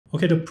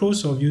Okay, the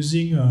pros of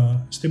using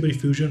Stable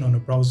Diffusion on a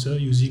browser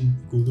using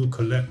Google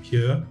Collab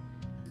here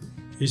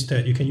is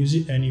that you can use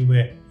it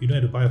anywhere. You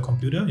don't have to buy a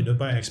computer, you don't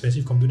buy an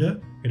expensive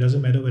computer. It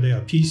doesn't matter whether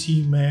you're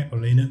PC, Mac or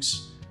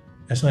Linux.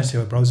 As long as you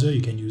have a browser,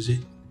 you can use it.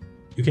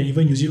 You can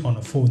even use it on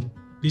a phone.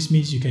 This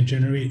means you can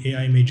generate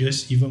AI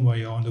images even while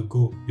you're on the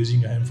go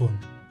using your handphone,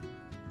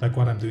 like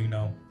what I'm doing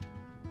now,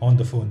 on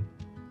the phone.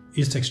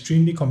 It's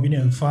extremely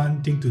convenient and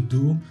fun thing to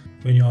do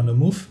when you're on the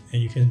move,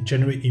 and you can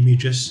generate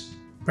images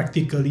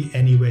practically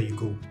anywhere you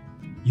go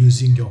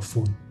using your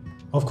phone.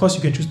 Of course,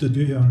 you can choose to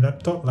do it on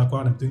laptop like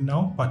what I'm doing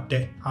now, but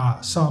there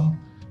are some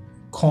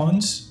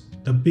cons.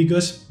 The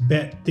biggest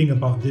bad thing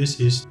about this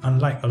is,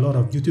 unlike a lot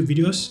of YouTube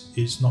videos,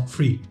 it's not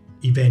free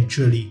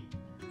eventually.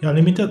 You're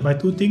limited by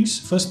two things.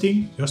 First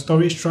thing, your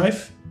storage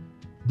drive.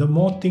 The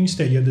more things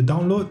that you have to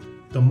download,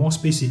 the more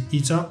space it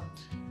eats up,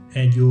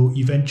 and you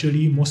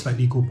eventually most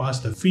likely go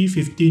past the free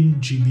 15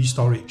 GB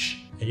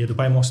storage and you have to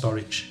buy more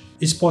storage.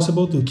 It's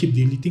possible to keep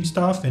deleting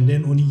stuff and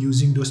then only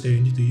using those that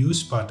you need to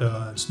use, but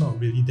it's not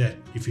really that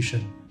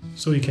efficient.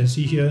 So you can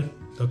see here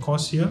the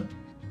cost here.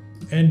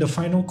 And the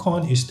final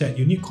con is that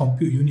you need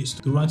compute units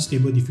to run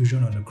Stable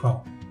Diffusion on the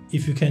cloud.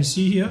 If you can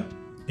see here,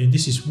 and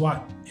this is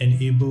what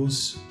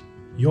enables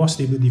your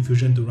Stable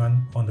Diffusion to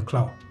run on the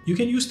cloud. You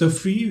can use the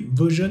free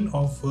version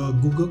of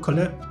Google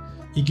Collab.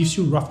 It gives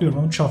you roughly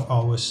around 12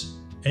 hours.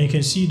 And you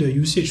can see the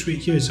usage rate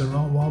here is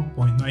around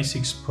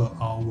 1.96 per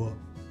hour.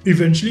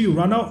 Eventually you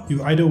run out,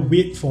 you either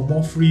wait for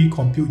more free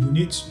compute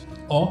units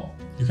or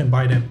you can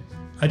buy them.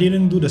 I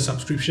didn't do the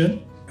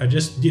subscription, I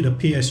just did a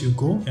pay as you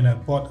go and I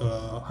bought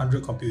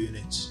 100 compute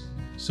units.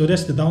 So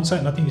that's the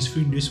downside, nothing is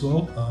free in this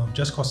world,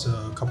 just costs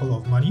a couple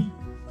of money.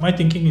 My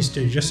thinking is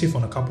that you just save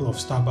on a couple of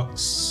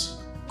Starbucks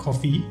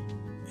coffee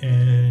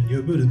and you're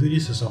able to do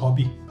this as a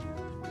hobby.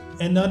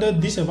 Another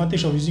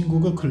disadvantage of using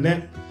Google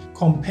Collab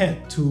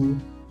compared to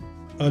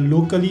a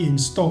locally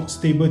installed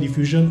Stable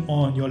Diffusion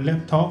on your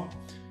laptop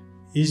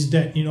is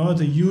that in order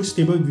to use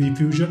Stable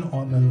Diffusion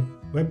on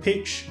a web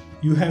page,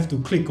 you have to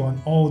click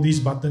on all these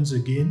buttons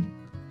again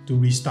to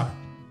restart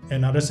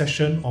another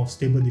session of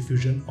Stable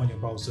Diffusion on your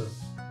browser.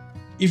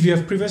 If you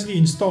have previously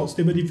installed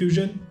Stable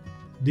Diffusion,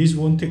 this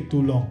won't take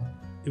too long.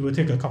 It will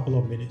take a couple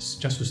of minutes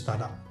just to start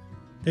up.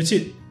 That's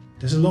it.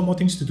 There's a lot more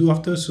things to do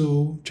after,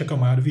 so check out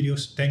my other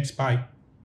videos. Thanks, bye.